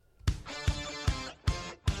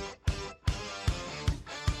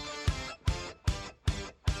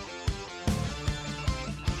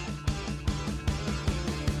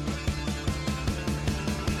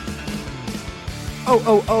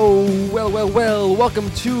Well. Welcome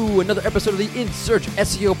to another episode of the In Search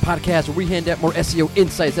SEO podcast, where we hand out more SEO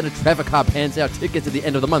insights than a traffic cop hands out tickets at the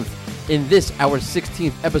end of the month. In this, our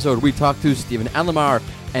 16th episode, we talk to Stephen Alemar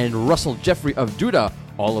and Russell Jeffery of Duda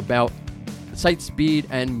all about site speed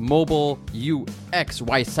and mobile UX.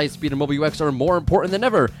 Why site speed and mobile UX are more important than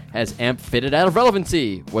ever. Has AMP fitted out of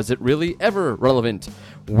relevancy? Was it really ever relevant?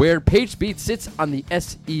 Where page speed sits on the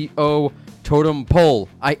SEO totem pole.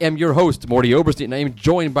 I am your host, Morty Oberstein, and I am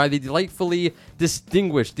joined by the delightfully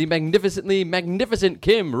distinguished, the magnificently magnificent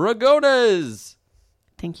Kim Ragones.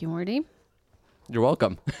 Thank you, Morty. You're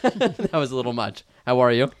welcome. That was a little much. How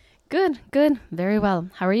are you? Good. Very well.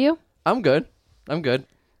 How are you? I'm good.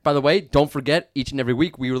 By the way, don't forget, each and every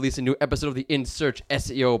week we release a new episode of the In Search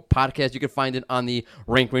SEO podcast. You can find it on the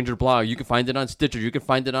Rank Ranger blog. You can find it on Stitcher. You can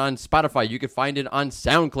find it on Spotify. You can find it on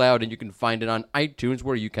SoundCloud. And you can find it on iTunes,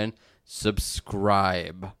 where you can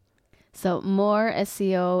subscribe. So more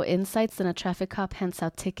SEO insights than a traffic cop hands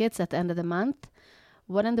out tickets at the end of the month.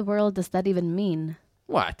 What in the world does that even mean?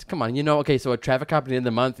 What? Come on. So a traffic cop at the end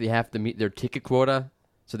of the month, they have to meet their ticket quota.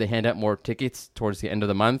 So they hand out more tickets towards the end of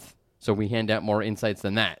the month. So we hand out more insights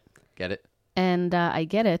than that. Get it? And I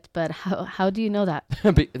get it, but how do you know that?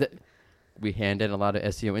 We hand in a lot of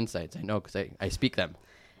SEO insights. I know because I speak them.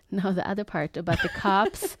 No, the other part about the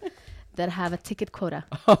cops that have a ticket quota.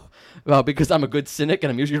 Oh, well, because I'm a good cynic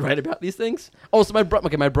and I'm usually right about these things. Oh, so my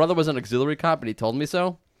brother was an auxiliary cop and he told me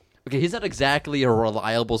so. Okay, he's not exactly a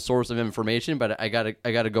reliable source of information, but I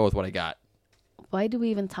gotta go with what I got. Why do we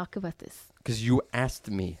even talk about this? Because you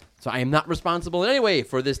asked me. So I am not responsible in any way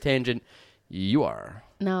for this tangent. You are.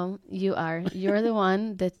 No, you are. You're the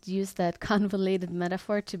one that used that convoluted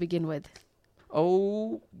metaphor to begin with.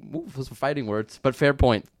 Oh, those were fighting words, but fair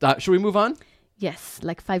point. Should we move on? Yes,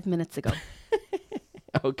 like 5 minutes ago.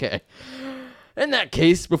 Okay. In that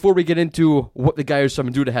case, before we get into what the guys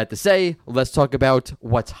from Duda had to say, let's talk about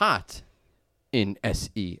what's hot in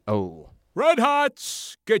SEO. Red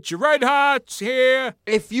Hots! Get your Red Hots here!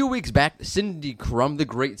 A few weeks back, Cindy Crum, the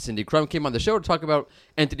great Cindy Crum, came on the show to talk about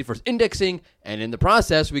entity-first indexing, and in the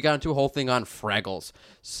process, we got into a whole thing on Fraggles.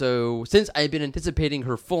 So, since I've been anticipating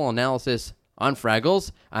her full analysis on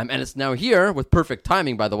Fraggles, and it's now here, with perfect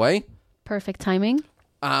timing, by the way. Perfect timing.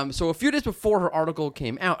 So a few days before her article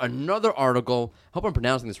came out, another article, I hope I'm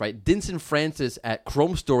pronouncing this right, Dinson Francis at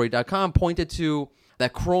chromestory.com pointed to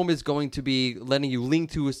that Chrome is going to be letting you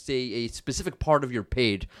link to, say, a specific part of your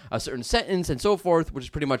page, a certain sentence, and so forth, which is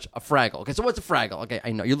pretty much a Fraggle. Okay, so what's a Fraggle? Okay,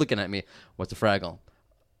 I know, you're looking at me. What's a Fraggle?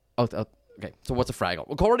 Okay, so what's a Fraggle?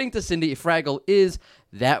 According to Cindy, a Fraggle is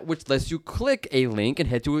that which lets you click a link and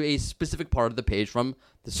head to a specific part of the page from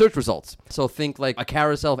the search results. So think like a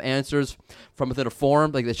carousel of answers from within a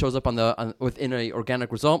form, like that shows up within an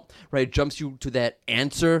organic result, right? It jumps you to that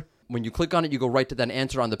answer. When you click on it, you go right to that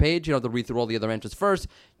answer on the page. You don't have to read through all the other answers first.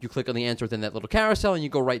 You click on the answer within that little carousel, and you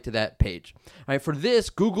go right to that page. All right, for this,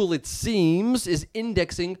 Google, it seems, is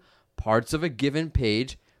indexing parts of a given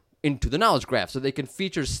page into the knowledge graph, so they can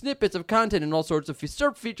feature snippets of content and all sorts of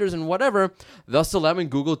SERP features and whatever, thus allowing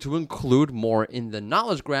Google to include more in the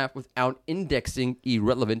knowledge graph without indexing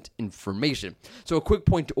irrelevant information. So a quick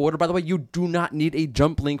point to order, by the way, you do not need a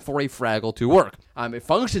jump link for a Fraggle to work. It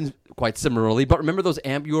functions quite similarly, but remember those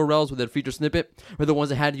AMP URLs with that feature snippet were the ones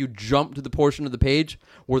that had you jump to the portion of the page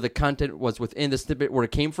where the content was within the snippet where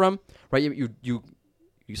it came from, right?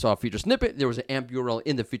 You saw a feature snippet, there was an AMP URL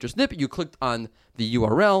in the feature snippet, you clicked on the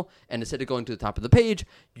URL, and instead of going to the top of the page,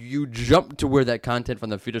 you jumped to where that content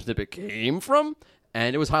from the feature snippet came from,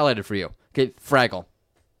 and it was highlighted for you. Okay, Fraggle.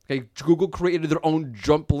 Okay, Google created their own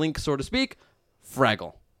jump link, so to speak.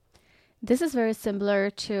 Fraggle. This is very similar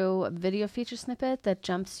to a video feature snippet that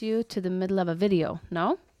jumps you to the middle of a video,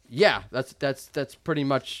 no? Yeah, that's pretty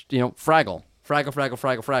much, Fraggle.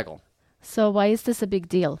 Fraggle. So why is this a big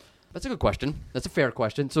deal? That's a good question. That's a fair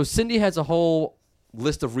question. So Cindy has a whole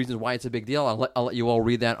list of reasons why it's a big deal. I'll let you all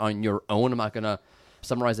read that on your own. I'm not going to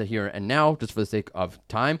summarize it here and now just for the sake of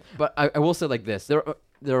time. But I will say like this.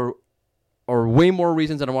 There are way more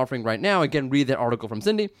reasons that I'm offering right now. Again, read that article from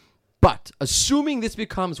Cindy. But assuming this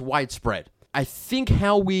becomes widespread, I think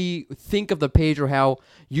how we think of the page or how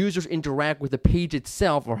users interact with the page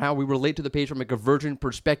itself or how we relate to the page from a convergent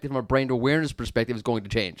perspective, from a brand awareness perspective is going to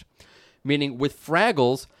change. Meaning with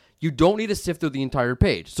Fraggles, you don't need to sift through the entire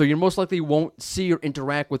page. So you most likely won't see or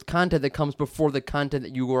interact with content that comes before the content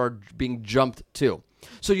that you are being jumped to.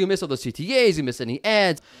 So you miss all the CTAs, you miss any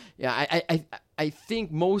ads. Yeah, I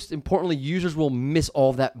think most importantly, users will miss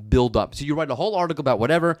all that build up. So you write a whole article about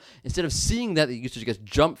whatever, instead of seeing that, the user gets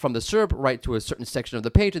jumped from the SERP right to a certain section of the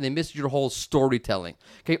page, and they miss your whole storytelling.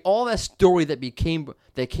 Okay, all that story that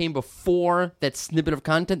came before that snippet of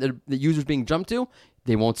content that the user's being jumped to,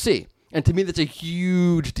 they won't see. And to me, that's a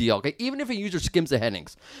huge deal. Okay, even if a user skims the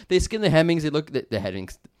headings, they skim the headings, they look at the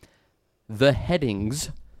headings. The headings.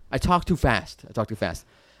 I talk too fast.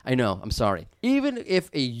 I know. I'm sorry. Even if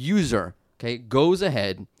a user, okay, goes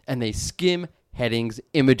ahead and they skim headings,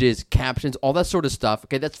 images, captions, all that sort of stuff,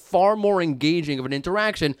 okay, that's far more engaging of an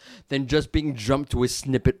interaction than just being jumped to a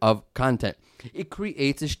snippet of content. It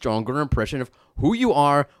creates a stronger impression of who you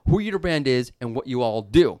are, who your brand is, and what you all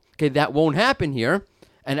do. Okay, that won't happen here,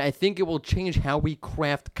 and I think it will change how we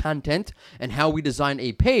craft content and how we design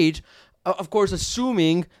a page. Of course,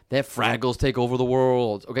 assuming that Fraggles take over the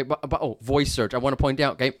world. Okay, but voice search. I want to point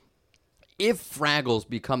out, okay, if Fraggles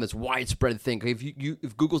become this widespread thing, okay,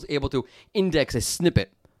 if Google's able to index a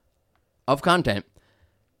snippet of content,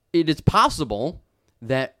 it is possible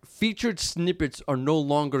that featured snippets are no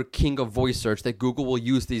longer king of voice search, that Google will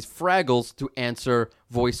use these Fraggles to answer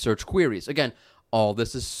voice search queries. Again, all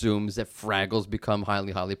this assumes that Fraggles become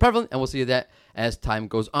highly, highly prevalent, and we'll see that as time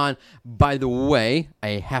goes on. By the way, I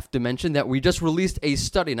have to mention that we just released a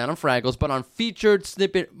study, not on Fraggles, but on featured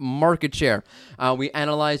snippet market share. We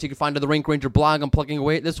analyzed, you can find it on the Rank Ranger blog. I'm plugging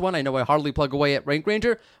away at this one. I know I hardly plug away at Rank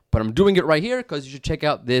Ranger, but I'm doing it right here because you should check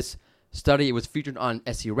out this study. It was featured on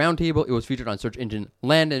SEO Roundtable. It was featured on Search Engine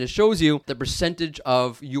Land, and it shows you the percentage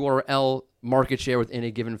of URL market share within a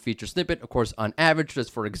given feature snippet. Of course, on average,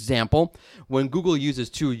 just for example, when Google uses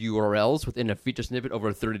 2 URLs within a feature snippet over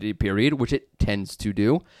a 30-day period, which it tends to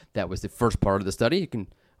do, that was the first part of the study. You can,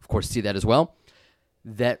 of course, see that as well.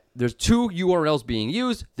 That there's 2 URLs being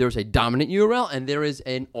used. There's a dominant URL and there is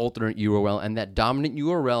an alternate URL, and that dominant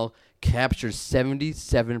URL captures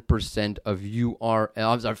 77% of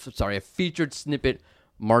a featured snippet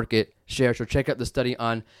market share. So check out the study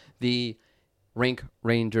on the Rank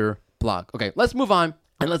Ranger blog. Okay, let's move on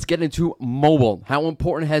and let's get into mobile. How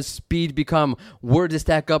important has speed become? Where does it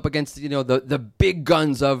stack up against the big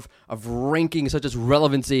guns of ranking such as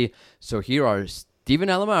relevancy? So here are Stephen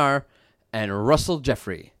Alemar and Russell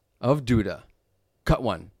Jeffery of Duda. Cut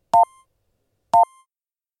 1.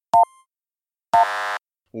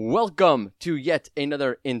 Welcome to yet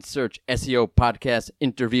another In Search SEO podcast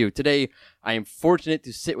interview. Today, I am fortunate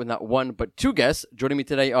to sit with not one, but 2 guests. Joining me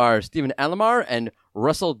today are Stephen Alemar and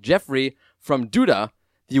Russell Jeffery from Duda,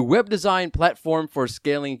 the web design platform for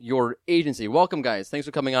scaling your agency. Welcome, guys. Thanks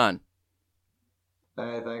for coming on.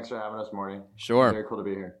 Hey, thanks for having us, Morty. Sure. Very cool to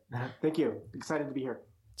be here. Thank you. Excited to be here.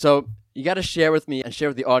 So you got to share with me and share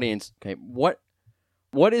with the audience, okay, what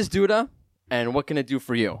is Duda and what can it do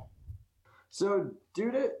for you? So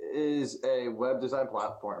Duda is a web design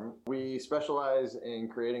platform. We specialize in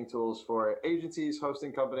creating tools for agencies,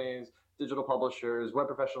 hosting companies, digital publishers, web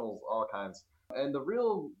professionals, all kinds. And the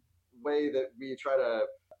real way that we try to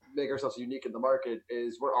make ourselves unique in the market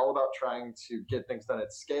is we're all about trying to get things done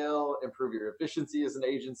at scale, improve your efficiency as an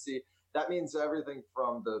agency. That means everything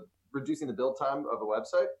from reducing the build time of a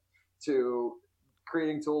website to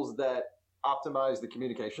creating tools that optimize the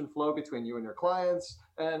communication flow between you and your clients,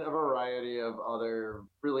 and a variety of other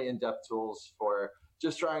really in-depth tools for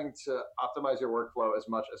just trying to optimize your workflow as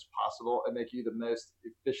much as possible and make you the most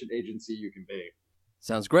efficient agency you can be.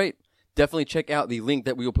 Sounds great. Definitely check out the link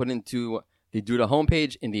that we will put into the Duda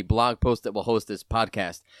homepage in the blog post that will host this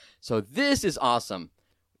podcast. So this is awesome.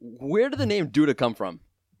 Where did the name Duda come from?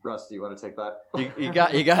 Russ, do you want to take that? You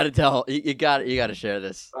got to tell. You got to share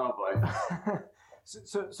this. Oh boy. So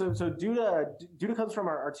Duda comes from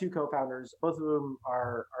our 2 co-founders, both of whom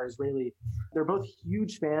are Israeli. They're both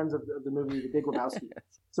huge fans of the movie The Big Lebowski.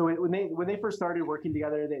 So when they first started working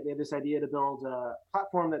together, they had this idea to build a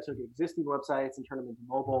platform that took existing websites and turned them into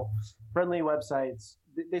mobile-friendly websites.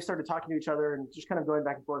 They started talking to each other and just kind of going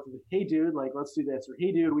back and forth with, hey, dude, like, let's do this. Or,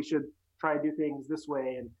 hey, dude, we should try to do things this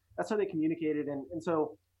way. And that's how they communicated. And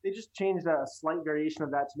so they just changed a slight variation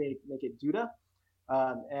of that to make it Duda.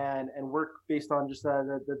 And work based on just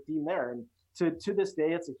the theme there. And to this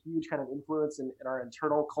day, it's a huge kind of influence in our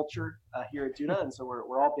internal culture here at Duda. And so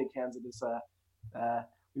we're all big fans of this.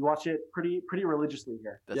 We watch it pretty religiously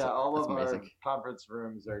here. All of amazing. Our conference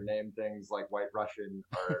rooms are named things like White Russian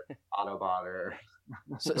or Autobot or...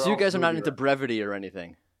 So you guys are not into brevity or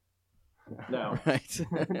anything? No. Right.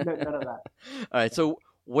 None of that. All right, so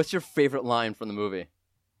what's your favorite line from the movie?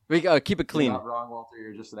 We keep it clean. You're not wrong, Walter.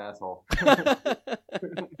 You're just an asshole. Well,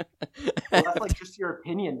 that's like just your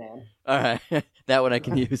opinion, man. All right. That one I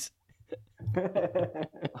can use.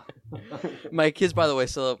 My kids, by the way,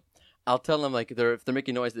 so I'll tell them like if they're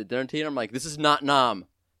making noise at the dinner table, I'm like, this is not Nam.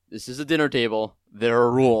 This is a dinner table. There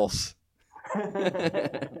are rules.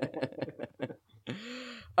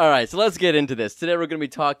 All right, so let's get into this. Today we're going to be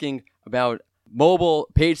talking about mobile,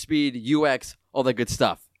 page speed, UX, all that good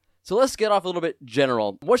stuff. So let's get off a little bit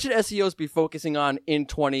general. What should SEOs be focusing on in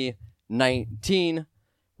 2019?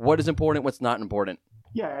 What is important? What's not important?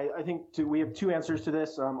 Yeah, I think we have two answers to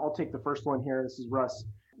this. I'll take the first one here. This is Russ.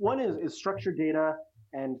 One is structured data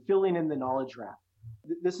and filling in the knowledge graph.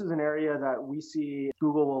 This is an area that we see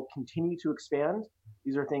Google will continue to expand.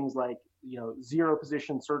 These are things like, zero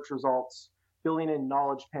position search results, filling in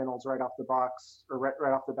knowledge panels right off the box or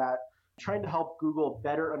right off the bat, trying to help Google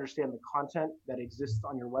better understand the content that exists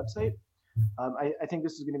on your website. I think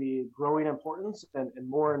this is going to be growing importance, and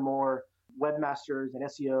more webmasters and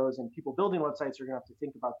SEOs and people building websites are going to have to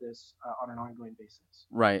think about this on an ongoing basis.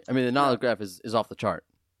 Right. I mean, the knowledge graph is off the chart.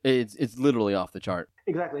 It's literally off the chart.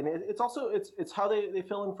 Exactly. And it's also it's how they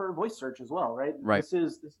fill in for voice search as well, right? Right. This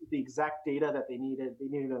is the exact data that they needed. They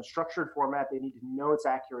needed a structured format. They need to know it's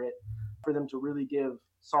accurate for them to really give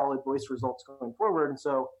solid voice results going forward. And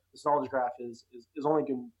so this knowledge graph is only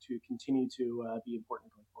going to continue to be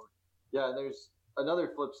important going forward. Yeah, and there's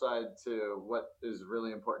another flip side to what is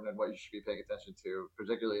really important and what you should be paying attention to,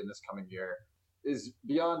 particularly in this coming year, is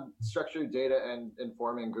beyond structured data and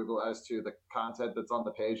informing Google as to the content that's on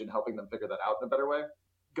the page and helping them figure that out in a better way.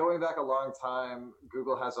 Going back a long time,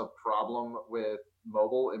 Google has a problem with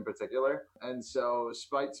mobile in particular. And so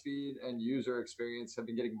site speed and user experience have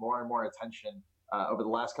been getting more and more attention over the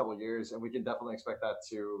last couple of years. And we can definitely expect that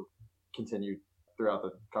to continue throughout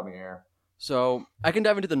the coming year. So I can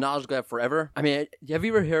dive into the knowledge graph forever. I mean, have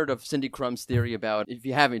you ever heard of Cindy Crumb's theory about, if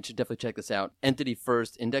you haven't, you should definitely check this out, entity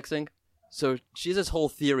first indexing? So she has this whole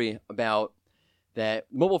theory about that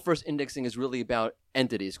mobile first indexing is really about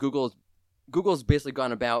entities. Google's basically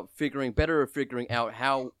gone about figuring out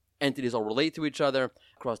how entities all relate to each other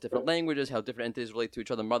across different languages, how different entities relate to each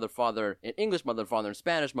other, mother, father in English, mother, father in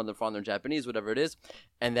Spanish, mother, father in Japanese, whatever it is.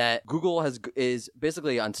 And that Google is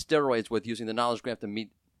basically on steroids with using the knowledge graph let me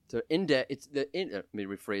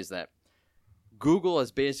rephrase that. Google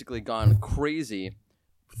has basically gone crazy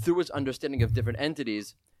through its understanding of different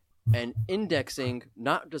entities and indexing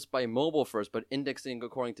not just by mobile first, but indexing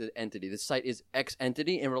according to the entity. The site is X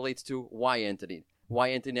entity and relates to Y entity.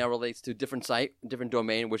 Y entity now relates to different site, different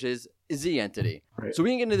domain, which is Z entity. Right. So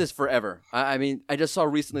we can get into this forever. I mean, I just saw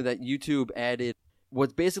recently that YouTube added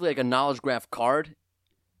what's basically like a knowledge graph card.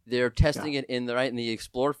 They're testing it in the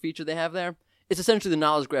Explore feature they have there. It's essentially the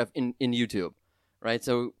knowledge graph in YouTube, right?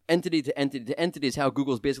 So entity to entity is how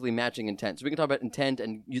Google's basically matching intent. So we can talk about intent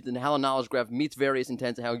and how a knowledge graph meets various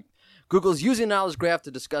intents and how Google's using knowledge graph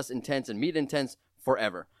to discuss intents and meet intents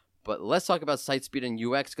forever. But let's talk about site speed and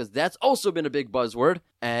UX because that's also been a big buzzword.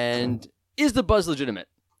 And is the buzz legitimate?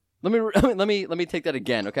 Let me take that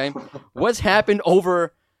again, okay? What's happened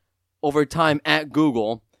over time at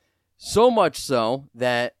Google? So much so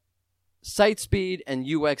that site speed and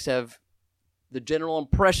UX have the general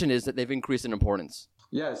impression is that they've increased in importance.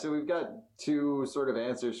 Yeah, so we've got two sort of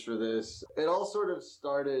answers for this. It all sort of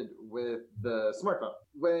started with the smartphone.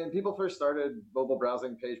 When people first started mobile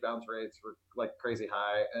browsing, page bounce rates were like crazy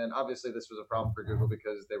high. And obviously this was a problem for Google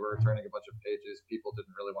because they were returning a bunch of pages people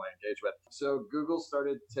didn't really want to engage with. So Google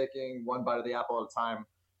started taking one bite of the apple at a time.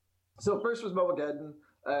 So first was Mobilegeddon,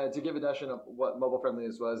 to give a definition of what mobile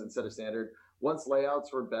friendliness was instead of standard. Once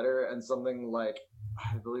layouts were better and something like,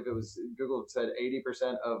 I believe it was Google said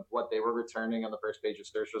 80% of what they were returning on the first page of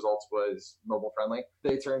search results was mobile friendly.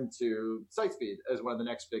 They turned to site speed as one of the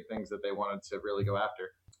next big things that they wanted to really go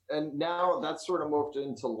after. And now that's sort of morphed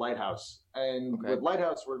into Lighthouse. And with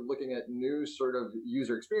Lighthouse, we're looking at new sort of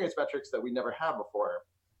user experience metrics that we never had before.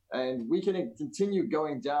 And we can continue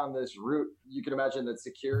going down this route. You can imagine that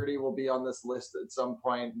security will be on this list at some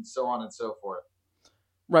point and so on and so forth.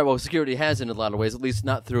 Right. Well, security has in a lot of ways, at least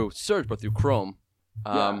not through search, but through Chrome.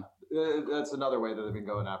 That's another way that they've been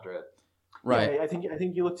going after it. Right. Yeah, I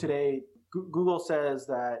think you look today, Google says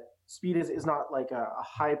that speed is not like a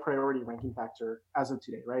high priority ranking factor as of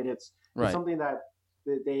today, right? It's something that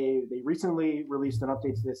they recently released an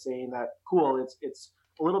update to this saying that, cool, it's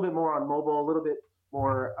a little bit more on mobile, a little bit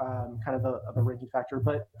more kind of a ranking factor.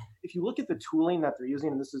 But if you look at the tooling that they're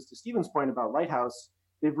using, and this is to Stephen's point about Lighthouse,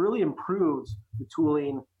 they've really improved the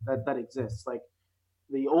tooling that exists. Like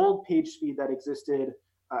the old page speed that existed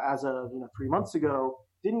as of 3 months ago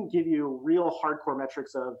didn't give you real hardcore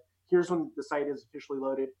metrics of here's when the site is officially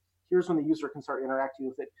loaded, here's when the user can start interacting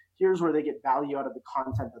with it, here's where they get value out of the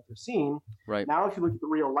content that they're seeing. Right. Now, if you look at the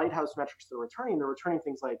real Lighthouse metrics they're returning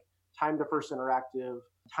things like time to first interactive,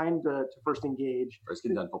 time to first engage. First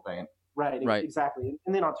contentful paint. Right, exactly.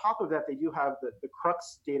 And then on top of that, they do have the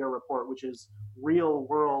Crux data report, which is real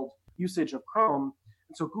world usage of Chrome.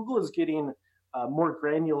 And so Google is getting more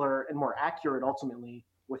granular and more accurate ultimately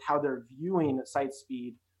with how they're viewing site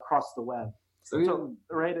speed across the web. So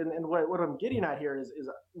right, and what I'm getting at here is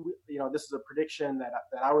this is a prediction that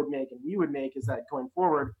I would make and we would make, is that going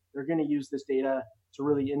forward, they're going to use this data to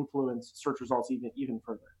really influence search results even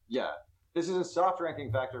further. Yeah, this is a soft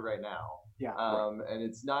ranking factor right now. Yeah, and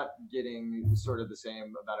it's not getting sort of the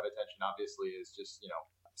same amount of attention, obviously, as just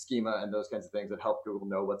schema and those kinds of things that help Google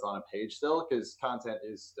know what's on a page still, because content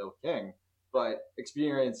is still king, but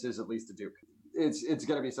experience is at least a dupe. It's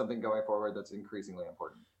going to be something going forward that's increasingly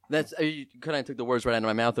important. You kind of took the words right out of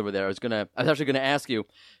my mouth over there. I was actually going to ask you,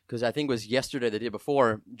 because I think it was yesterday, the day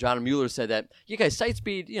before, John Mueller said that, you guys, site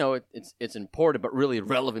speed, it's important, but really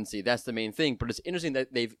relevancy, that's the main thing. But it's interesting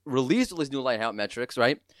that they've released all these new Lighthouse metrics,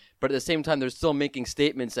 right? But at the same time, they're still making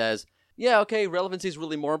statements as, yeah, okay, relevancy is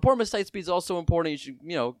really more important, but site speed is also important.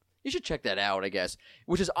 You should check that out, I guess.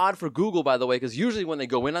 Which is odd for Google, by the way, because usually when they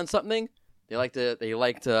go in on something, they like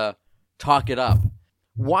to talk it up.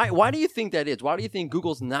 Why do you think that is? Why do you think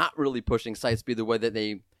Google's not really pushing site speed the way that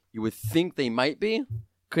you would think they might be,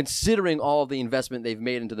 considering all of the investment they've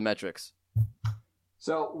made into the metrics?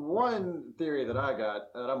 So one theory that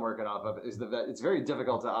I'm working off of is that it's very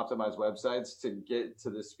difficult to optimize websites to get to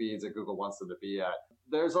the speeds that Google wants them to be at.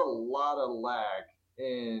 There's a lot of lag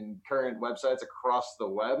in current websites across the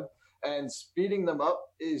web, and speeding them up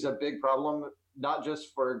is a big problem, not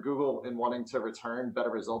just for Google in wanting to return better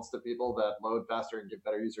results to people that load faster and give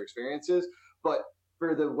better user experiences, but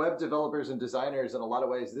for the web developers and designers in a lot of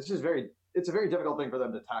ways, it's a very difficult thing for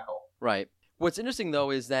them to tackle. Right. What's interesting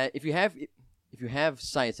though is that if you have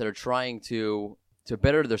sites that are trying to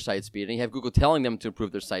better their site speed, and you have Google telling them to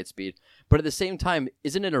improve their site speed, but at the same time,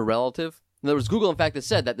 isn't it a relative? In other words, Google in fact has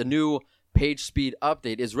said that the new page speed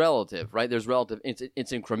update is relative, right? There's relative,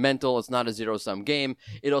 it's incremental, it's not a zero-sum game.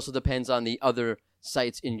 It also depends on the other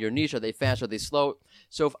sites in your niche. Are they fast, are they slow?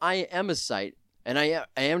 So if I am a site, and I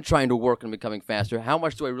am trying to work on becoming faster, how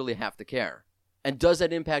much do I really have to care? And does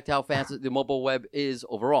that impact how fast the mobile web is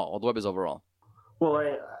overall, or the web is overall?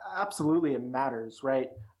 Well, absolutely it matters, right?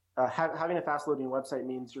 Having a fast-loading website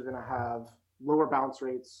means you're going to have lower bounce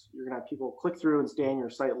rates, you're going to have people click through and stay on your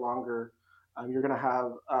site longer, you're going to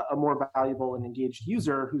have a more valuable and engaged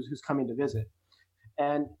user who's coming to visit.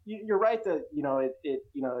 And you're right that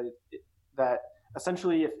that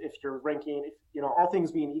essentially if you're ranking, all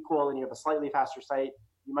things being equal, and you have a slightly faster site,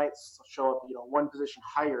 you might show up one position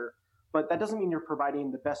higher, but that doesn't mean you're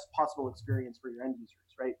providing the best possible experience for your end users,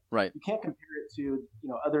 right? Right. You can't compare it to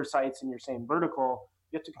other sites in your same vertical.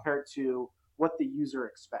 You have to compare it to what the user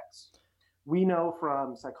expects. We know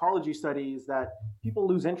from psychology studies that people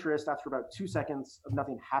lose interest after about 2 seconds of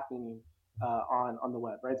nothing happening on the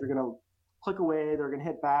web, right? They're going to click away, they're going to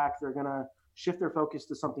hit back, they're going to shift their focus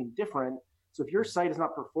to something different. So if your site is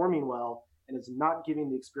not performing well and is not giving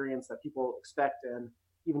the experience that people expect and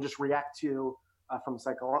even just react to from a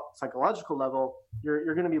psychological level,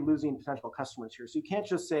 you're going to be losing potential customers here. So you can't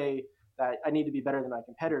just say that I need to be better than my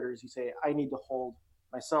competitors. You say I need to hold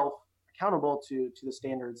myself accountable to the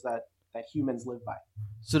standards that humans live by.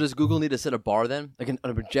 So does Google need to set a bar then, like an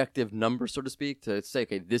objective number, so to speak, to say,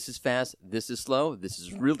 okay, this is fast, this is slow, this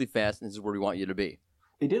is really fast, and this is where we want you to be?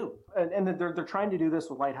 They do, and they're trying to do this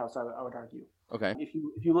with Lighthouse. I would argue. Okay. If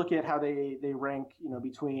you look at how they rank,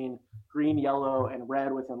 between green, yellow, and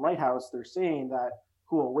red within Lighthouse, they're saying that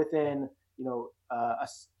within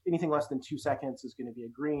anything less than 2 seconds is going to be a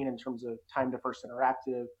green in terms of time to first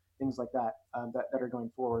interactive, things like that that are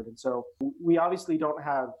going forward. And so we obviously don't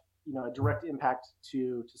have a direct impact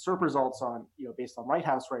to SERP results on based on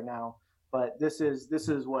Lighthouse right now, but this is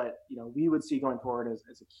what we would see going forward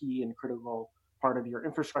as a key and critical part of your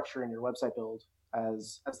infrastructure and your website build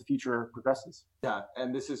as the future progresses. Yeah,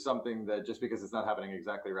 and this is something that just because it's not happening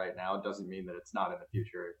exactly right now doesn't mean that it's not in the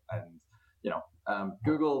future. And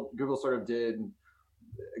Google sort of did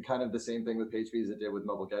kind of the same thing with page speed as it did with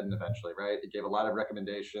Mobilegeddon eventually, right? It gave a lot of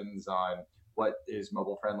recommendations on what is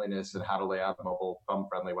mobile friendliness and how to lay out a mobile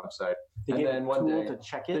thumb-friendly website. They gave you a tool to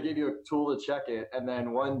check it. They gave you a tool to check it, and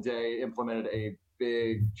then one day implemented a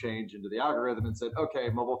big change into the algorithm and said, okay,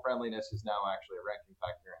 mobile friendliness is now actually a ranking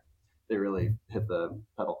factor. They really hit the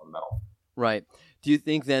pedal to the metal. Right. Do you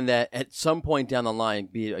think then that at some point down the line,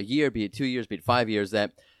 be it a year, be it 2 years, be it 5 years,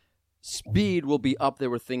 that speed will be up there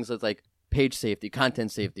with things like page safety,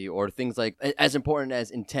 content safety, or things like as important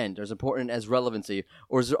as intent, or as important as relevancy,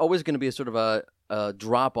 or is there always going to be a sort of a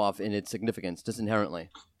drop-off in its significance just inherently?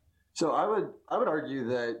 So I would argue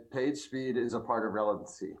that page speed is a part of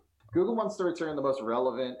relevancy. Google wants to return the most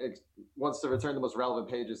relevant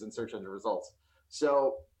pages in search engine results.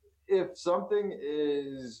 So if something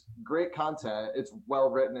is great content, it's well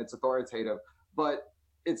written, it's authoritative, but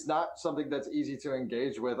it's not something that's easy to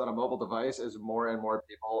engage with on a mobile device, as more and more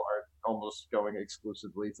people are almost going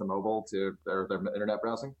exclusively to mobile to their internet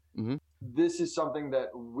browsing. Mm-hmm. This is something that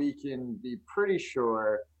we can be pretty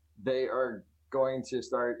sure they are going to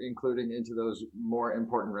start including into those more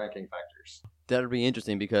important ranking factors. That would be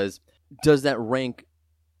interesting, because does it rank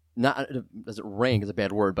is a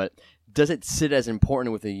bad word, but does it sit as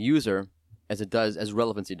important with a user as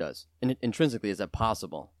relevancy does? And intrinsically, is that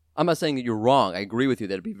possible? I'm not saying that you're wrong. I agree with you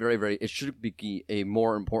that it should be a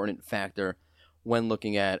more important factor when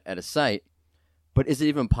looking at a site. But is it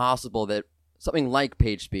even possible that something like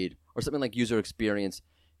page speed or something like user experience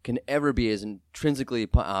can ever be as intrinsically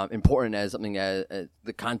important as something as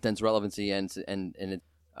the content's relevancy and it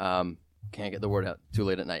can't get the word out too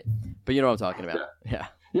late at night? But you know what I'm talking about. Yeah.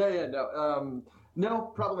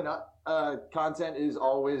 No, probably not. Content is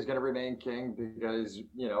always going to remain king, because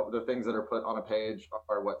the things that are put on a page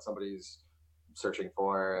are what somebody's searching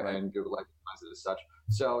for, right. And Google identifies it as such.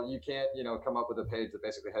 So you can't come up with a page that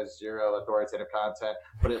basically has zero authoritative content,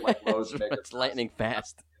 but it loads and makes it's lightning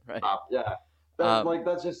fast, right? Yeah,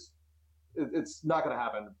 that's just it's not going to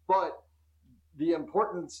happen. But the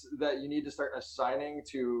importance that you need to start assigning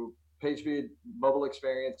to page speed, mobile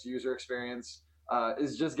experience, user experience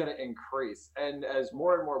is just going to increase. And as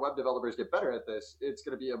more and more web developers get better at this, it's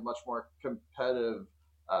going to be a much more competitive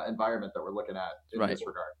environment that we're looking at in this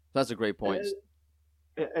regard. That's a great point.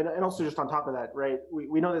 And also, just on top of that, right,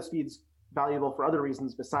 we know that speed's valuable for other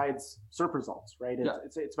reasons besides SERP results, right?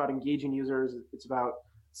 It's about engaging users. It's about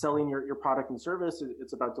selling your product and service.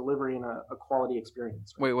 It's about delivering a quality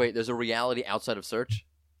experience. Right? Wait, there's a reality outside of search?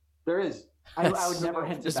 There is. I would never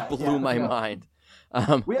hint just that. Blew my mind.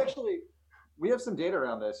 We have some data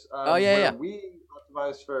around this. We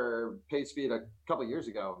optimized for page speed a couple of years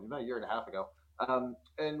ago, about a year and a half ago.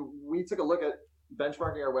 And we took a look at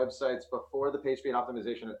benchmarking our websites before the page speed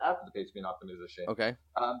optimization and after the page speed optimization. Okay.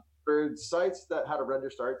 For sites that had a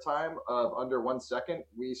render start time of under 1 second,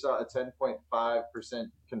 we saw a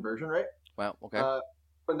 10.5% conversion rate. Wow. Okay.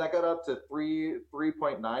 When that got up to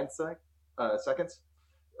 3.9 seconds,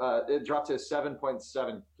 it dropped to a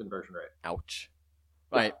 7.7 conversion rate. Ouch.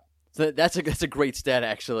 Right. So that's a great stat,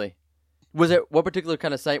 actually. What particular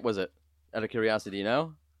kind of site was it? Out of curiosity, do you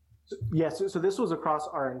know? So this was across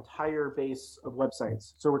our entire base of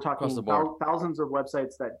websites. So we're talking thousands of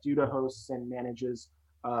websites that Duda hosts and manages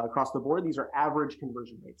across the board. These are average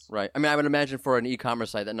conversion rates. Right. I mean, I would imagine for an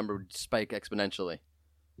e-commerce site, that number would spike exponentially.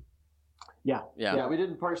 Yeah. We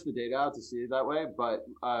didn't parse the data out to see it that way, but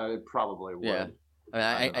it probably would. Yeah.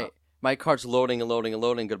 I mean, my cart's loading and loading and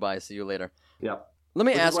loading. Goodbye. See you later. Yeah. Let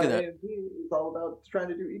me ask you that. It's all about trying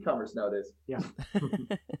to do e-commerce nowadays. Yeah.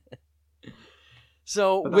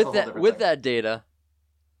 So with that data,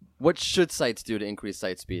 what should sites do to increase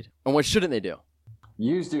site speed, and what shouldn't they do?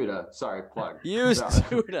 Use Duda. Sorry, plug. Use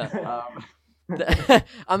Duda.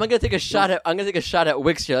 I'm gonna take a shot at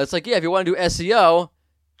Wix here. It's like, if you want to do SEO,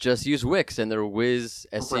 just use Wix and their Wiz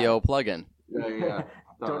SEO plugin. Yeah.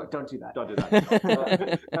 Don't do that. Don't do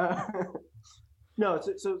that. No,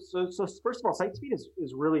 so first of all, site speed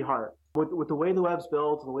is really hard. With the way the web's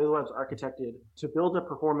built and the way the web's architected, to build a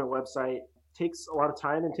performant website takes a lot of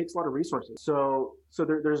time and takes a lot of resources. So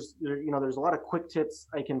there's a lot of quick tips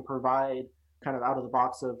I can provide kind of out of the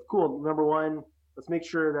box of, cool, number one, let's make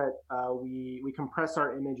sure that we compress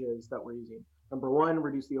our images that we're using. Number one,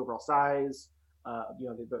 reduce the overall size,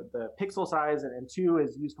 the pixel size, and two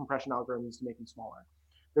is use compression algorithms to make them smaller.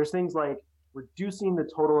 There's things like reducing the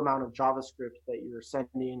total amount of JavaScript that you're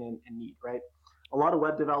sending and need, right? A lot of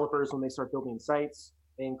web developers, when they start building sites,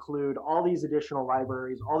 they include all these additional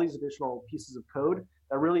libraries, all these additional pieces of code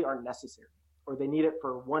that really aren't necessary, or they need it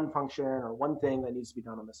for one function or one thing that needs to be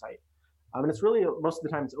done on the site. And it's really, most of the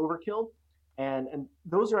time, it's overkill. And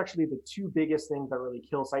those are actually the two biggest things that really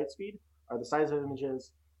kill site speed, are the size of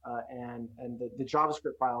images and the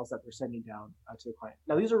JavaScript files that they're sending down to the client.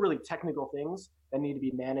 Now, these are really technical things that need to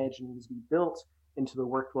be managed and need to be built into the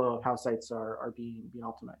workflow of how sites are being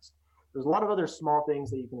optimized. There's a lot of other small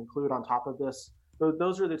things that you can include on top of this.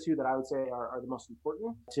 Those are the two that I would say are the most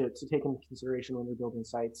important to take into consideration when you're building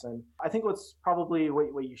sites. And I think what's probably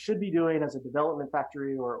what you should be doing as a development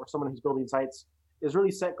factory or someone who's building sites is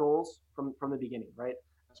really set goals from the beginning, right?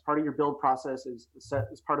 As part of your build process,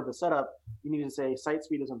 as part of the setup, you need to say site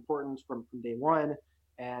speed is important from day one,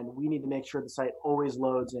 and we need to make sure the site always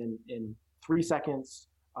loads in 3 seconds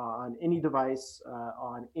on any device,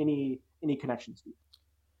 on any connection speed.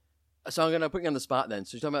 So I'm going to put you on the spot then.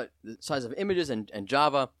 So you're talking about the size of images and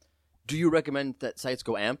Java. Do you recommend that sites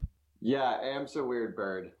go AMP? Yeah, AMP's a weird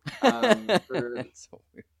bird. It's a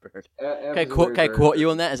weird bird. AMP Can I quote you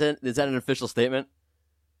on that? Is that an official statement?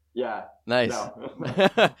 Yeah. Nice. No.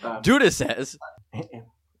 Duda says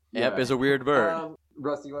Yeah. AMP is a weird bird.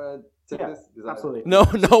 Russ, you want to take this? Absolutely. No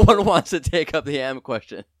one wants to take up the AMP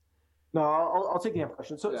question. No, I'll take the AMP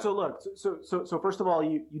question. So look, so first of all,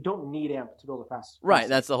 you don't need AMP to build a fast. Right,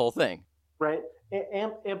 that's the whole thing. Right,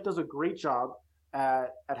 AMP does a great job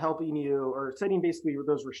at helping you or setting basically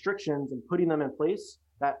those restrictions and putting them in place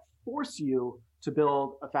that force you to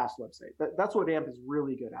build a fast website. That's what AMP is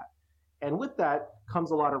really good at. And with that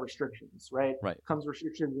comes a lot of restrictions, right? Right. Comes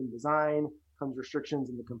restrictions in design, comes restrictions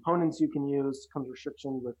in the components you can use, comes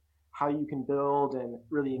restrictions with how you can build and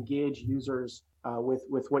really engage users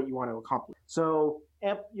with what you want to accomplish. So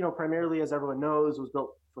AMP, primarily, as everyone knows, was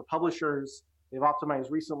built for publishers. They've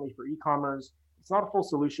optimized recently for e-commerce. It's not a full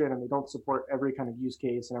solution, and they don't support every kind of use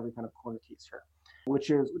case and every kind of corner case here, which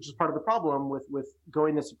is part of the problem with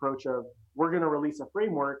going this approach of we're going to release a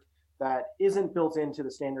framework that isn't built into the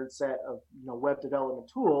standard set of web development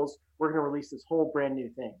tools. We're going to release this whole brand new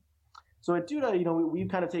thing. So at Duda, we've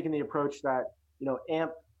kind of taken the approach that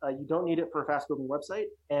AMP, you don't need it for a fast building website.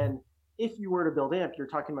 And if you were to build AMP, you're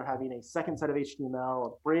talking about having a second set of HTML, a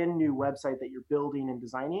brand new website that you're building and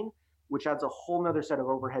designing, which adds a whole nother set of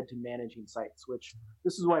overhead to managing sites, which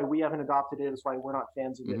this is why we haven't adopted it. It's why we're not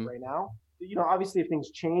fans of it right now. Obviously if things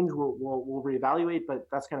change, we'll reevaluate, but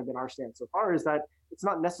that's kind of been our stance so far, is that it's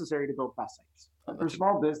not necessary to build fast sites. For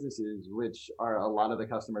small businesses, which are a lot of the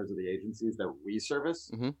customers of the agencies that we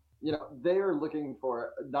service, they are looking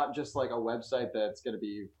for not just like a website that's going to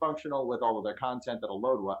be functional with all of their content that'll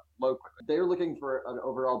load quickly. They're looking for an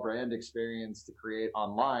overall brand experience to create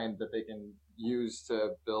online that they can use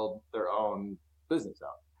to build their own business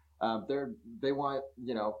out. They want,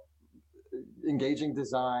 engaging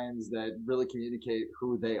designs that really communicate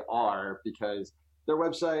who they are, because their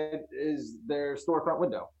website is their storefront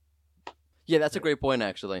window. Yeah, that's a great point,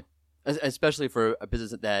 actually, especially for a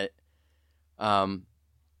business that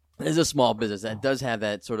is a small business that does have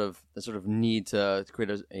that sort of need to create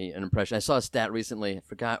an impression. I saw a stat recently, I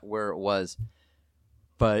forgot where it was,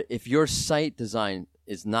 but if your site design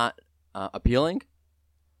is not appealing,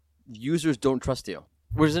 users don't trust you.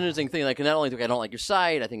 Which is an interesting thing. Like, not only do I don't like your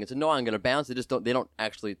site, I think it's annoying, I'm going to bounce. They don't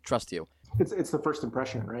actually trust you. It's the first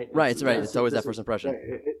impression, right? Right. It's always that first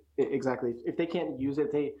impression. Exactly. If they can't use it,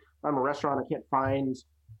 if I'm a restaurant, I can't find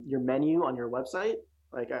your menu on your website.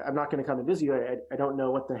 Like, I'm not going to come and visit you. I don't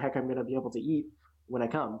know what the heck I'm going to be able to eat when I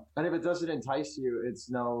come. And if it doesn't entice you, it's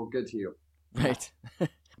no good to you. Right.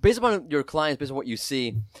 Based upon your clients, based on what you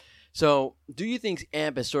see, so do you think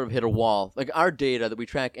AMP has sort of hit a wall? Like, our data that we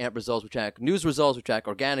track AMP results, we track news results, we track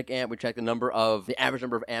organic AMP, we track the average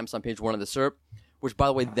number of AMPs on page 1 of the SERP, which, by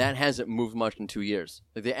the way, that hasn't moved much in 2 years.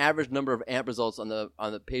 Like, the average number of AMP results on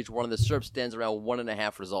the page 1 of the SERP stands around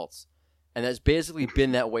 1.5 results. And that's basically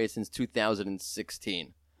been that way since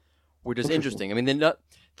 2016, which is interesting. I mean,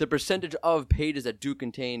 the percentage of pages that do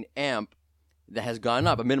contain AMP that has gone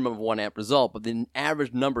up, a minimum of 1 AMP result, but the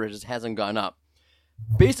average number just hasn't gone up.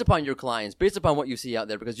 Based upon your clients, based upon what you see out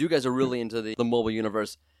there, because you guys are really into the mobile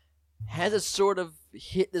universe, has it sort of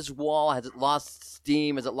hit this wall? Has it lost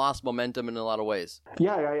steam? Has it lost momentum in a lot of ways?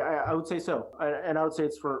 Yeah, I would say so. And I would say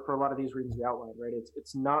it's for a lot of these reasons we outlined, right?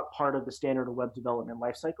 It's not part of the standard of web development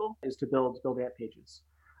lifecycle is to build AMP pages.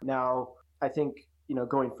 Now, I think,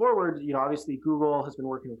 going forward, obviously Google has been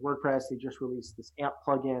working with WordPress. They just released this AMP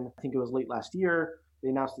plugin. I think it was late last year. They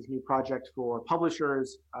announced this new project for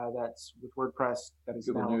publishers that's with WordPress that is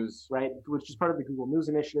Google now, News, right, which is part of the Google News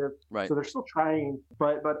initiative. Right. So they're still trying,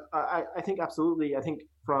 but I think absolutely. I think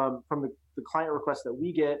from the client requests that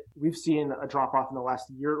we get, we've seen a drop off in the last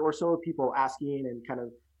year or so of people asking and kind of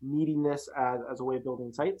needing this as a way of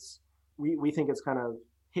building sites. We think it's kind of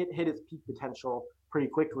hit its peak potential pretty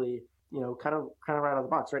quickly. Kind of right out of the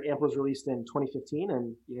box, right? AMP was released in 2015,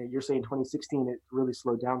 and you're saying 2016, it really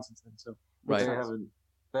slowed down since then. So right.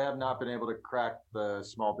 They have not been able to crack the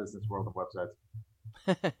small business world of websites.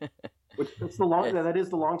 Which it's that is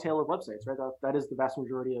the long tail of websites, right? That is the vast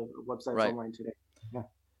majority of websites online today. Yeah,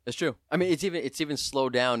 it's true. I mean, it's even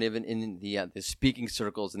slowed down even in the speaking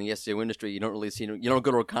circles in the SEO industry. You don't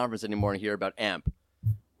go to a conference anymore and hear about AMP,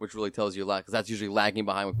 which really tells you a lot, because that's usually lagging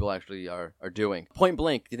behind what people actually are doing. Point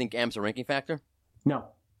blank, do you think AMP's a ranking factor? No.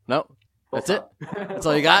 That's it. That's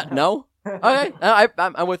all you got. No. Okay,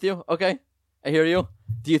 I'm with you. Okay, I hear you.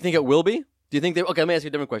 Do you think it will be? Do you think okay, let me ask you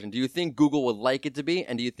a different question. Do you think Google would like it to be,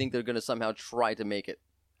 and do you think they're going to somehow try to make it?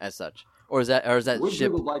 as such, or is that Would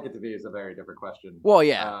shipped? Google like it to be is a very different question. Well,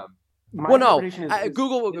 yeah. My Well, no. interpretation is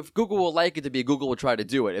Google, if Google will like it to be, Google will try to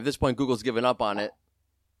do it. At this point, Google's given up on it.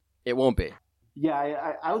 It won't be.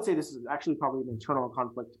 Yeah, I would say this is actually probably an internal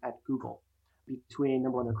conflict at Google between,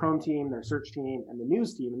 number one, their Chrome team, their search team, and the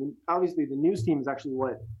news team. And obviously, the news team is actually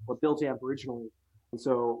what built AMP originally. And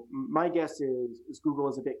so my guess is Google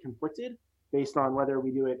is a bit conflicted based on whether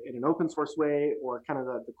we do it in an open source way or kind of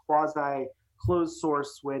the quasi closed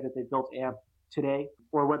source way that they built AMP today,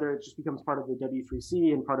 or whether it just becomes part of the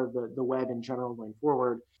W3C and part of the web in general going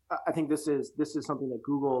forward. I think this is something that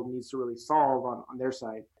Google needs to really solve on their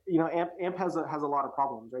side. AMP has a lot of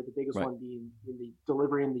problems, right? The biggest one being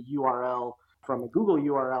delivering the URL from a Google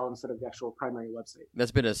URL instead of the actual primary website.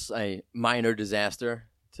 That's been a minor disaster,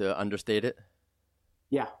 to understate it.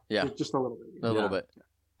 Yeah. Just a little bit. A little bit.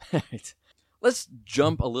 Right. Let's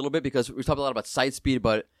jump a little bit because we've talked a lot about site speed,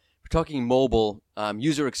 but we're talking mobile.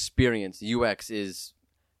 User experience, UX, is,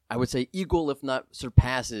 I would say, equal, if not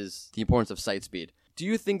surpasses, the importance of site speed. Do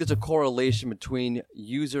you think there's a correlation between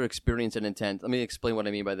user experience and intent? Let me explain what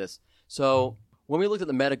I mean by this. So when we looked at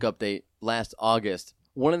the Medic update last August,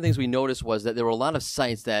 one of the things we noticed was that there were a lot of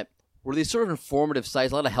sites that were these sort of informative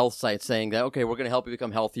sites, a lot of health sites saying that, okay, we're going to help you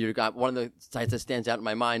become healthier. You got one of the sites that stands out in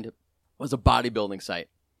my mind was a bodybuilding site,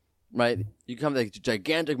 right? You come with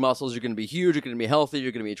gigantic muscles, you're going to be huge, you're going to be healthy,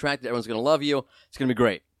 you're going to be attractive, everyone's going to love you. It's going to be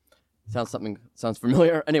great. Sounds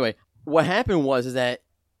familiar. Anyway, what happened was that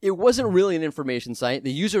it wasn't really an information site.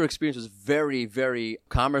 The user experience was very, very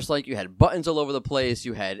commerce-like. You had buttons all over the place.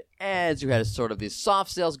 You had ads. You had sort of these soft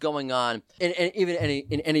sales going on. And even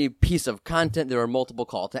in any piece of content, there were multiple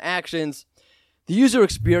call to actions. The user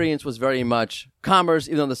experience was very much commerce,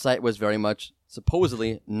 even though the site was very much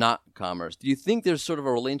supposedly not commerce. Do you think there's sort of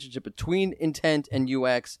a relationship between intent and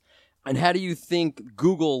UX? And how do you think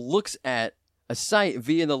Google looks at a site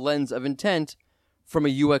via the lens of intent from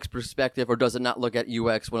a UX perspective, or does it not look at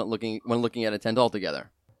UX when looking at intent altogether?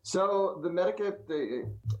 So the Medicare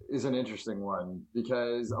is an interesting one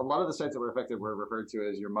because a lot of the sites that were affected were referred to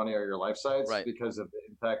as your money or your life sites because of the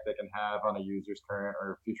impact they can have on a user's current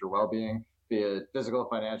or future well-being, be it physical,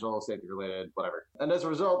 financial, safety-related, whatever. And as a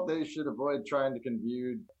result, they should avoid trying to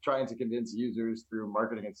convince users through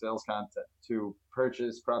marketing and sales content to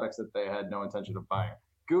purchase products that they had no intention of buying.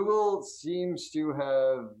 Google seems to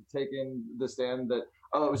have taken the stand that,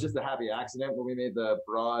 it was just a happy accident when we made the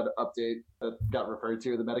broad update that got referred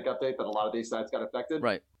to, the Medic update, that a lot of these sites got affected.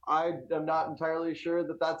 Right. I am not entirely sure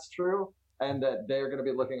that that's true, and that they're going to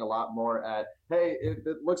be looking a lot more at, hey, it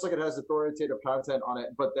looks like it has authoritative content on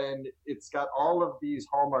it, but then it's got all of these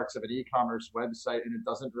hallmarks of an e-commerce website, and it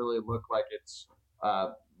doesn't really look like it's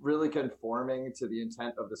really conforming to the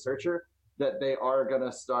intent of the searcher, that they are going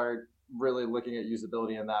to start really looking at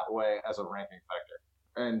usability in that way as a ranking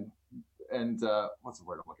factor. And what's the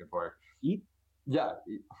word I'm looking for? EAT? Yeah.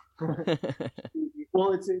 EAT.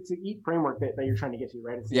 Well, it's an EAT framework that you're trying to get to,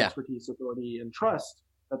 right? It's the expertise, ability, and trust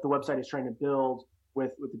that the website is trying to build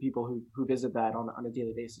with the people who visit that on a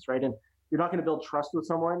daily basis, right? And you're not going to build trust with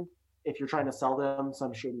someone if you're trying to sell them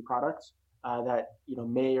some shady product that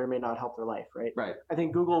may or may not help their life, right? Right. I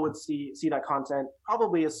think Google would see that content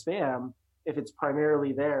probably as spam if it's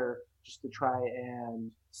primarily there just to try and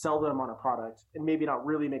sell them on a product and maybe not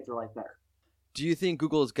really make their life better. Do you think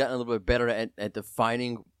Google has gotten a little bit better at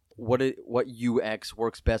defining what UX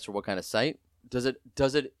works best for what kind of site? Is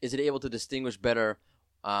it able to distinguish better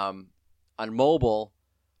on mobile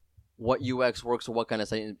what UX works for what kind of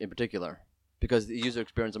site in particular? Because the user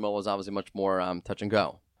experience on mobile is obviously much more touch and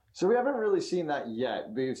go. So we haven't really seen that yet.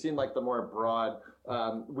 We've seen like the more broad,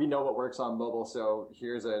 we know what works on mobile, so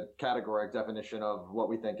here's a categoric definition of what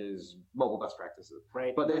we think is mobile best practices.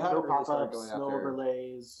 Right. But they haven't really started pop-ups, going no after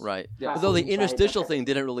overlays. Right. Yeah. Although the interstitial thing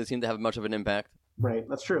didn't really seem to have much of an impact. Right.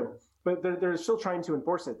 That's true. But they're still trying to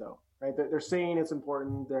enforce it, though. Right. They're saying it's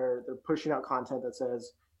important. They're pushing out content that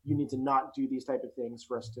says you need to not do these type of things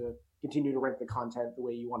for us to continue to rank the content the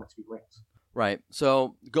way you want it to be ranked. Right.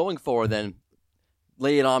 So going forward, then,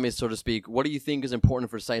 lay it on me, so to speak. What do you think is important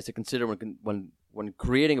for sites to consider when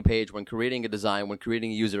creating a page, when creating a design, when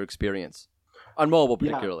creating a user experience on mobile,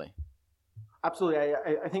 particularly? Yeah, absolutely.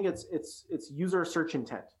 I think it's user search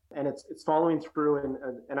intent, and it's following through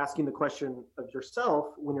and asking the question of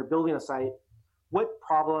yourself when you're building a site: what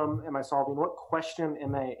problem am I solving? What question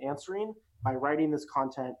am I answering by writing this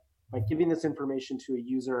content, by giving this information to a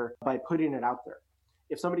user, by putting it out there?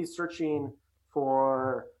 If somebody's searching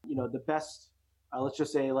for the best. Let's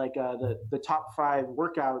just say like the top 5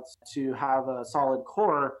 workouts to have a solid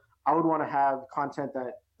core, I would want to have content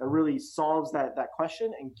that really solves that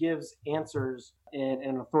question and gives answers in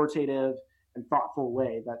an authoritative and thoughtful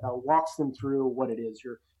way that walks them through what it is.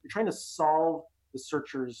 You're trying to solve the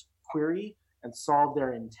searcher's query and solve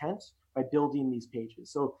their intent by building these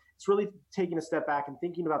pages. So it's really taking a step back and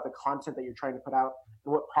thinking about the content that you're trying to put out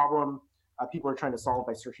and what problem people are trying to solve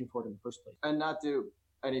by searching for it in the first place. And not do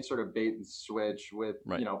any sort of bait and switch with,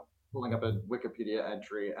 pulling up a Wikipedia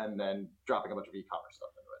entry and then dropping a bunch of e-commerce stuff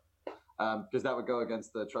into it. Because that would go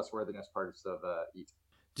against the trustworthiness parts of EAT.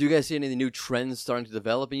 Do you guys see any new trends starting to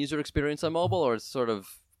develop in user experience on mobile, or it's sort of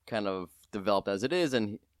kind of developed as it is,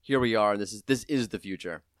 and here we are, and this is the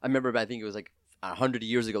future? I remember, I think it was like 100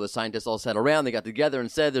 years ago, the scientists all sat around, they got together and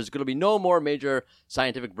said there's going to be no more major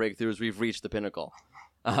scientific breakthroughs, we've reached the pinnacle.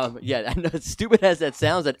 Yeah, I know, as stupid as that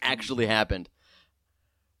sounds, that actually happened.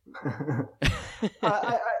 I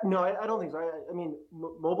don't think so. I mean,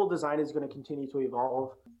 mobile design is going to continue to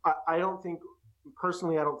evolve. I don't think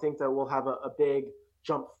that we'll have a big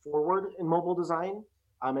jump forward in mobile design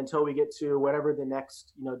until we get to whatever the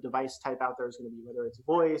next device type out there is going to be, whether it's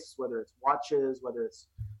voice, whether it's watches, whether it's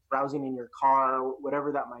browsing in your car,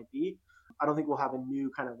 whatever that might be. I don't think we'll have a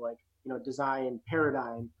new kind of design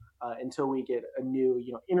paradigm until we get a new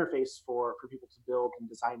interface for people to build and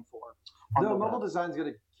design for. No, mobile design is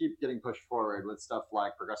going to keep getting pushed forward with stuff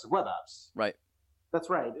like progressive web apps. Right. That's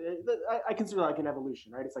right. I consider that like an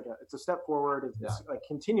evolution, right? It's a step forward. It's like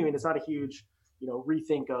continuing. It's not a huge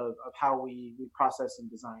rethink of how we process and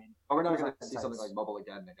design. But we're not going to see something like mobile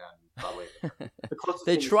again, probably.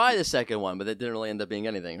 They tried the second one, but it didn't really end up being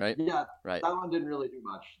anything, right? Yeah, right. That one didn't really do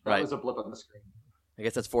much. That was a blip on the screen. I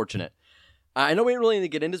guess that's fortunate. I know we didn't really need to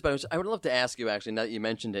get into this, but I would love to ask you, actually, now that you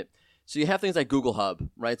mentioned it. So you have things like Google Hub,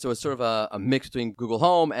 right? So it's sort of a mix between Google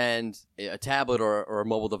Home and a tablet or a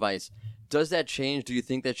mobile device. Does that change? Do you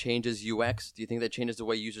think that changes UX? Do you think that changes the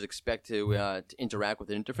way users expect to interact with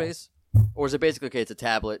the interface? Or is it basically, okay, it's a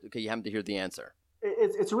tablet, okay, you happen to hear the answer?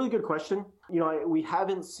 It's a really good question. We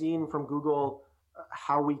haven't seen from Google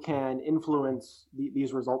how we can influence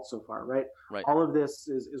these results so far, right? Right. All of this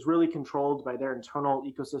is really controlled by their internal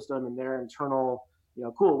ecosystem and their internal,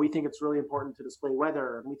 cool, we think it's really important to display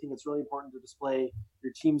weather, and we think it's really important to display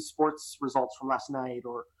your team's sports results from last night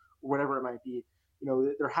or whatever it might be.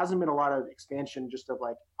 There hasn't been a lot of expansion just of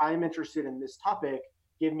like, I'm interested in this topic,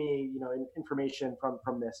 give me, information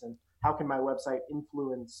from this, and how can my website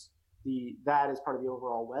influence that as part of the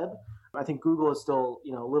overall web. I think Google is still,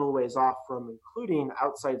 a little ways off from including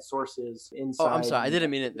outside sources inside. Oh, I'm sorry. I didn't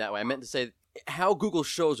mean it that way. I meant to say how Google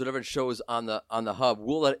shows whatever it shows on the hub,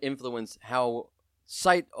 will that influence how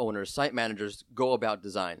site owners, site managers go about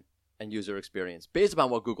design and user experience based upon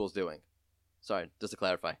what Google's doing? Sorry, just to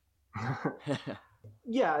clarify.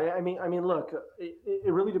 Yeah, I mean, look,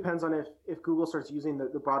 it really depends on if Google starts using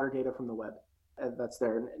the broader data from the web that's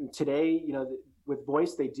there. And today, with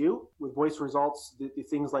voice, they do. With voice results, the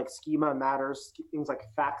things like schema matters, things like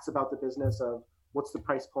facts about the business of what's the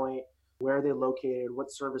price point, where are they located,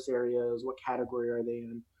 what service areas, what category are they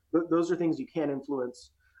in. Those are things you can influence.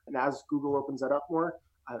 And as Google opens that up more,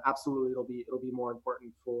 absolutely, it'll be more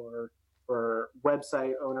important for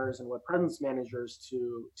website owners and web presence managers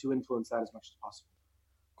to influence that as much as possible.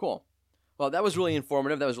 Cool. Well, that was really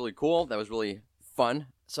informative. That was really cool. That was really fun.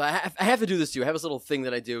 So I have to do this too. I have this little thing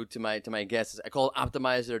that I do to my guests. I call it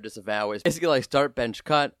optimize it or disavow. It's basically like start, bench,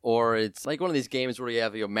 cut, or it's like one of these games where you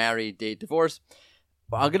have marry, date, divorce.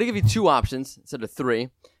 Well, I'm going to give you 2 options instead of 3.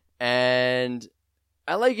 And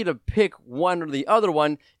I like you to pick one or the other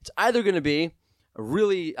one. It's either going to be a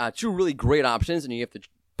really 2 really great options, and you have to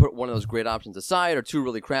put one of those great options aside, or 2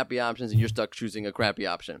 really crappy options, and you're stuck choosing a crappy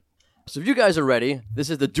option. So if you guys are ready, this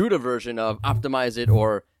is the Duda version of optimize it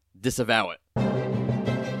or disavow it.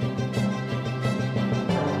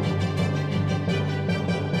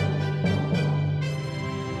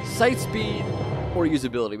 Site speed or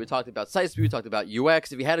usability. We talked about site speed, we talked about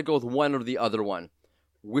UX. If you had to go with one or the other one,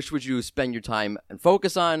 which would you spend your time and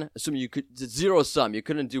focus on? Assuming it's zero sum, you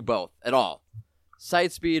couldn't do both at all.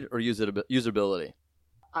 Site speed or usability?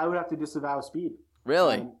 I would have to disavow speed.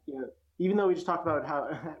 Really? Even though we just taled about how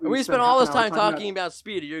we spent all this time talking about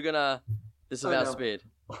speed, you're gonna disavow speed.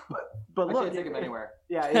 But look, I can't take them anywhere.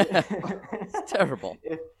 Yeah, it's terrible.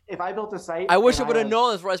 If I built a site, I wish I would have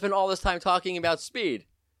known this before I spent all this time talking about speed.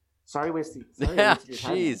 Sorry, wasted. Yeah,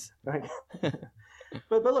 jeez.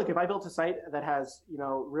 But look, if I built a site that has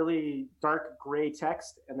really dark gray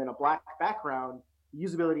text and then a black background,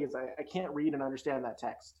 usability is I can't read and understand that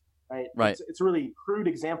text. Right. Right. It's a really crude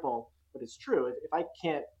example, but it's true. If I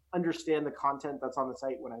can't understand the content that's on the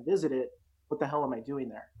site when I visit it, what the hell am I doing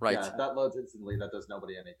there? Right. Yeah, that loads instantly. That does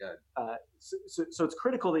nobody any good. So it's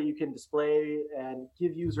critical that you can display and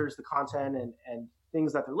give users the content and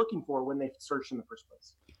things that they're looking for when they search in the first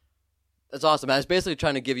place. That's awesome. I was basically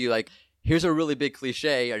trying to give you like, here's a really big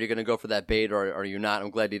cliche. Are you going to go for that bait or are you not? I'm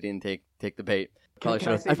glad you didn't take the bait.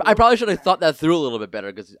 I probably should have thought that through a little bit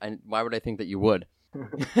better because why would I think that you would?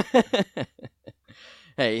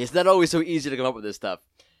 Hey, it's not always so easy to come up with this stuff.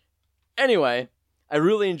 Anyway, I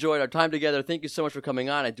really enjoyed our time together. Thank you so much for coming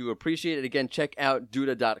on. I do appreciate it. Again, check out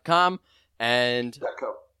Duda.com and...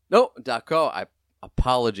 .co. No, .co.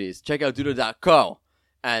 Apologies. Check out Duda.co.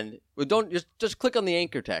 And don't just click on the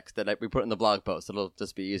anchor text that we put in the blog post. It'll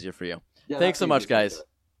just be easier for you. Yeah, Thanks so much, guys.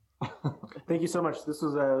 Thank you so much. This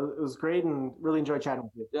was it was great and really enjoyed chatting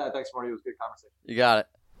with you. Yeah, thanks, Marty. It was a good conversation. You got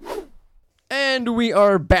it. And we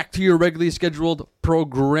are back to your regularly scheduled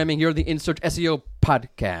programming here, the In Search SEO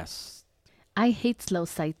podcast. I hate slow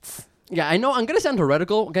sites. Yeah, I know I'm going to sound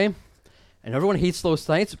heretical, okay? And everyone hates slow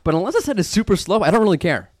sites, but unless a site is super slow, I don't really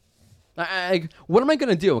care. What am I going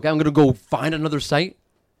to do? Okay, I'm going to go find another site?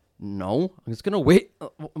 No, I'm just going to wait.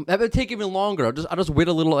 That would take even longer. I'll just wait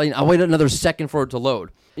a little. I'll wait another second for it to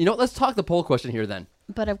load. You know, let's talk the poll question here then.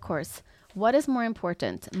 But of course, what is more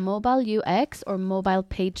important, mobile UX or mobile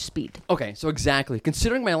page speed? Okay, so exactly.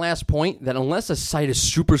 Considering my last point, that unless a site is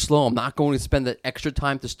super slow, I'm not going to spend the extra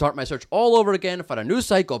time to start my search all over again, find a new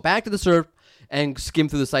site, go back to the search, and skim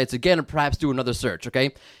through the sites again, and perhaps do another search,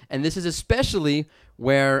 okay? And this is especially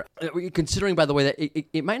where, considering, by the way, that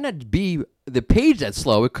it might not be the page that's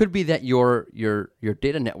slow. It could be that your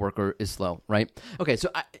data network is slow, right? Okay, so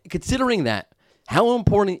considering that, how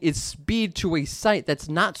important is speed to a site that's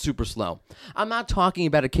not super slow? I'm not talking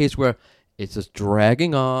about a case where it's just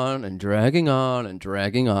dragging on and dragging on and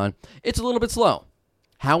dragging on. It's a little bit slow.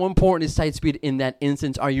 How important is site speed in that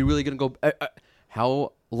instance? Are you really going to go...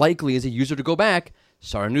 how likely is a user to go back,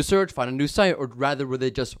 start a new search, find a new site, or rather would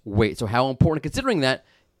they just wait? So how important, considering that,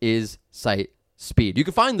 is site speed? You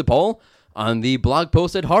can find the poll on the blog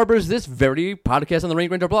post that harbors this very podcast on the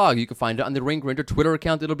Rank Ranger blog. You can find it on the Rank Ranger Twitter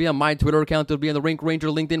account. It'll be on my Twitter account. It'll be on the Rank Ranger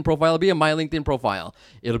LinkedIn profile. It'll be on my LinkedIn profile.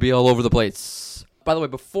 It'll be all over the place. By the way,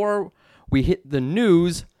 before we hit the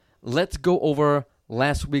news, let's go over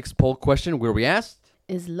last week's poll question where we asked,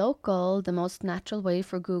 is local the most natural way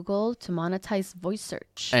for Google to monetize voice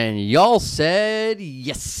search? And y'all said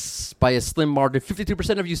yes by a slim margin.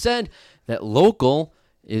 52% of you said that local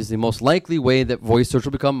is the most likely way that voice search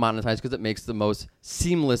will become monetized because it makes the most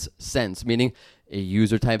seamless sense, meaning a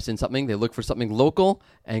user types in something, they look for something local,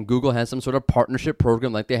 and Google has some sort of partnership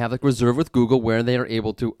program like they have like Reserve with Google where they are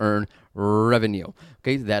able to earn revenue.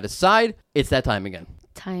 Okay, that aside, it's that time again.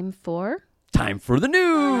 Time for the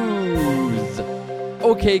news!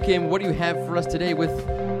 Okay, Kim, what do you have for us today with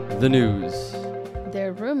the news? There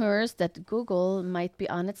are rumors that Google might be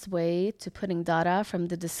on its way to putting data from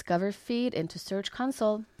the Discover feed into Search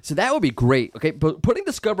Console. So that would be great, okay? But putting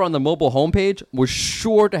Discover on the mobile homepage was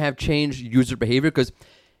sure to have changed user behavior because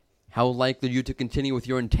how likely are you to continue with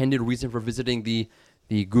your intended reason for visiting the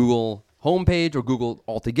Google homepage or Google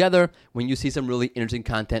altogether when you see some really interesting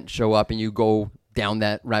content show up and you go down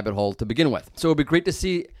that rabbit hole to begin with? So it would be great to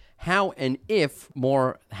see how and if,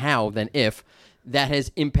 more how than if, that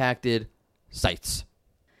has impacted sites.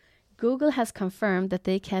 Google has confirmed that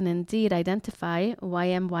they can indeed identify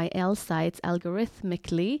YMYL sites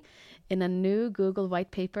algorithmically. In a new Google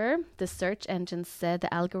white paper, the search engine said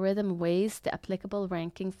the algorithm weighs the applicable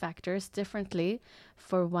ranking factors differently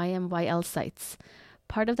for YMYL sites.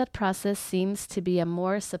 Part of that process seems to be a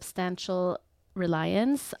more substantial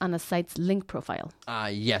reliance on a site's link profile.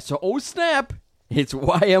 Yes. So, oh snap! It's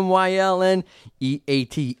YMYLN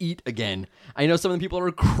eat again. I know some of the people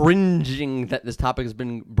are cringing that this topic has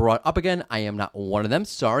been brought up again. I am not one of them.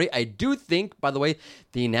 Sorry. I do think, by the way,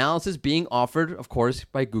 the analysis being offered, of course,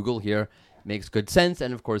 by Google here makes good sense.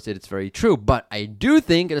 And, of course, it's very true. But I do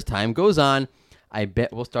think as time goes on, I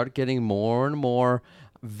bet we'll start getting more and more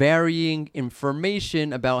varying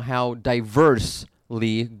information about how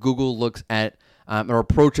diversely Google looks at or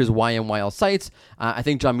approaches YMYL sites. I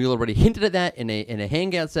think John Mueller already hinted at that in a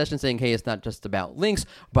Hangout session, saying, hey, it's not just about links.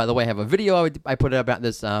 By the way, I have a video I put about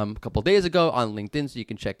this a couple days ago on LinkedIn, so you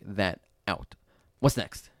can check that out. What's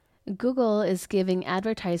next? Google is giving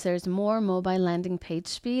advertisers more mobile landing page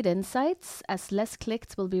speed insights as less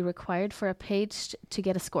clicks will be required for a page to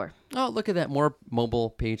get a score. Oh, look at that. More mobile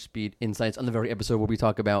page speed insights on the very episode where we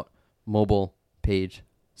talk about mobile page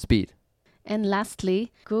speed. And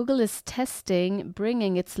lastly, Google is testing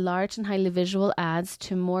bringing its large and highly visual ads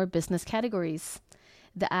to more business categories.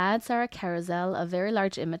 The ads are a carousel of very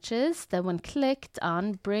large images that when clicked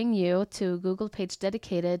on bring you to a Google page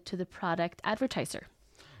dedicated to the product advertiser.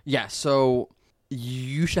 Yeah, so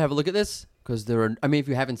you should have a look at this because there are, I mean, if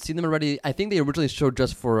you haven't seen them already, I think they originally showed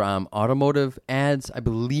just for automotive ads. I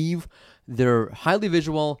believe They're highly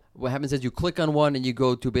visual. What happens is you click on one and you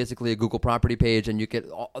go to basically a Google property page and you get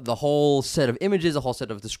the whole set of images, a whole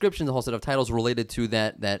set of descriptions, a whole set of titles related to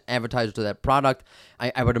that advertiser, to that product.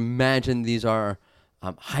 I would imagine these are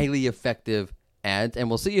highly effective ads, and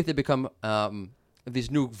we'll see if they become if these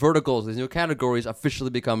new verticals, these new categories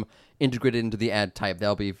officially become integrated into the ad type.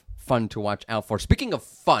 That'll be fun to watch out for. Speaking of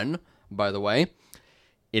fun, by the way,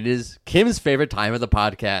 it is Kim's favorite time of the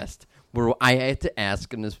podcast, where I had to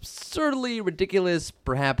ask an absurdly ridiculous,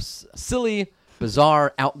 perhaps silly,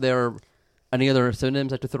 bizarre, out there, any other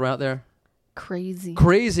synonyms I have to throw out there? Crazy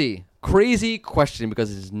question,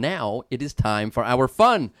 because it is time for our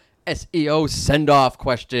fun SEO send-off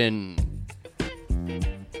question.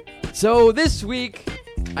 So this week,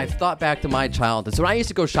 I've thought back to my childhood. So when I used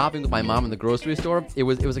to go shopping with my mom in the grocery store, it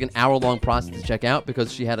was like an hour-long process to check out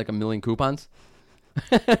because she had like a million coupons.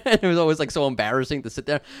 It was always like so embarrassing to sit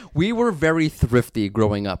there. We were very thrifty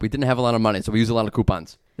growing up. We didn't have a lot of money, so we used a lot of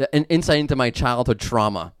coupons. An insight into my childhood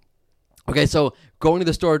trauma. Okay, so going to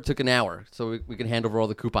the store took an hour, so we could hand over all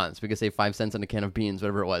the coupons. We could save 5 cents on a can of beans,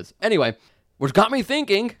 whatever it was. Anyway, which got me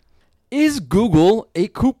thinking, is Google a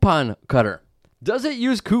coupon cutter? Does it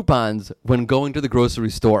use coupons when going to the grocery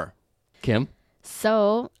store? Kim?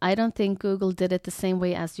 So, I don't think Google did it the same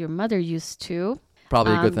way as your mother used to.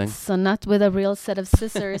 Probably a good thing. So not with a real set of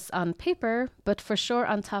scissors on paper, but for sure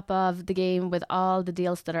on top of the game with all the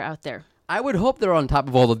deals that are out there. I would hope they're on top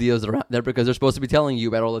of all the deals that are out there, because they're supposed to be telling you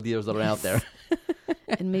about all the deals that are out there.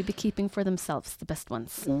 And maybe keeping for themselves the best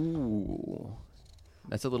ones. Ooh.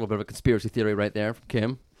 That's a little bit of a conspiracy theory right there,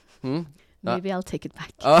 Kim. Maybe I'll take it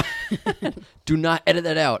back. Do not edit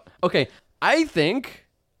that out. Okay, I think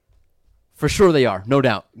for sure they are, no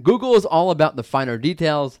doubt. Google is all about the finer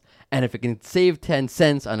details, and if it can save 10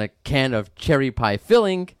 cents on a can of cherry pie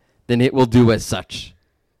filling, then it will do as such.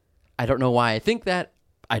 I don't know why I think that.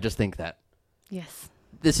 I just think that. Yes.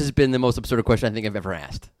 This has been the most absurd question I think I've ever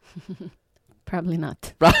asked. Probably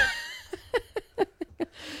not.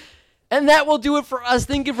 And that will do it for us.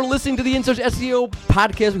 Thank you for listening to the In Search SEO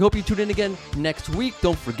podcast. We hope you tune in again next week.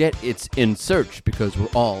 Don't forget, it's In Search, because we're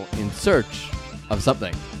all in search of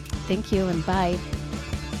something. Thank you, and bye.